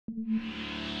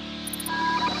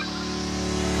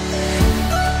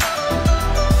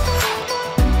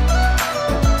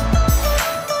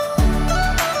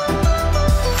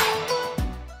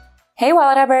Hey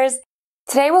Wallet Hubbers!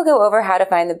 Today we'll go over how to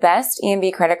find the best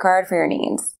EMV credit card for your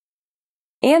needs.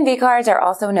 EMV cards are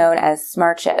also known as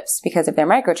smart chips because of their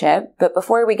microchip, but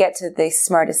before we get to the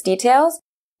smartest details,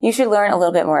 you should learn a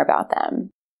little bit more about them.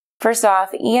 First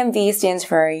off, EMV stands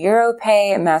for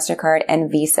EuroPay, MasterCard, and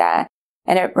Visa,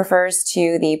 and it refers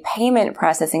to the payment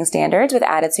processing standards with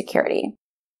added security.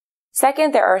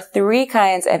 Second, there are three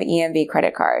kinds of EMV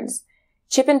credit cards: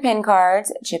 chip and PIN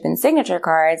cards, chip and signature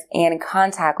cards, and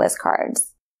contactless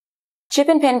cards. Chip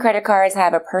and PIN credit cards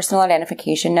have a personal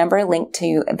identification number linked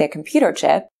to the computer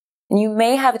chip, and you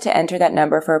may have to enter that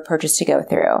number for a purchase to go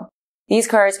through. These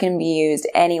cards can be used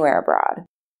anywhere abroad.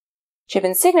 Chip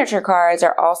and signature cards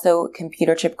are also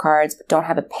computer chip cards but don't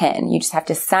have a PIN. You just have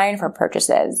to sign for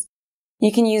purchases.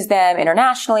 You can use them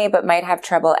internationally but might have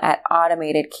trouble at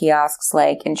automated kiosks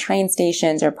like in train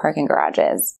stations or parking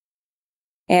garages.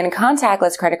 And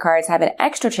contactless credit cards have an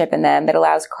extra chip in them that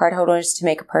allows cardholders to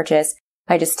make a purchase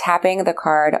by just tapping the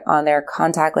card on their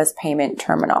contactless payment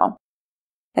terminal.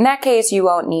 In that case, you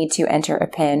won't need to enter a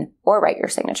PIN or write your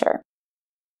signature.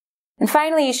 And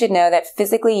finally, you should know that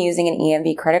physically using an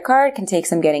EMV credit card can take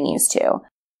some getting used to.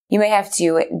 You may have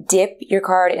to dip your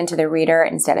card into the reader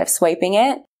instead of swiping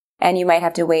it, and you might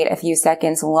have to wait a few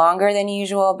seconds longer than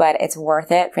usual, but it's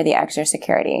worth it for the extra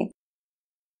security.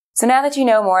 So now that you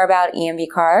know more about EMV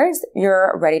cards,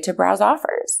 you're ready to browse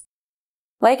offers.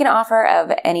 Like an offer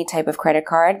of any type of credit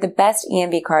card, the best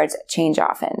EMV cards change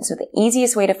often. So the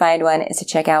easiest way to find one is to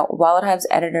check out Wallet Hub's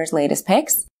editor's latest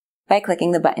picks by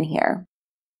clicking the button here.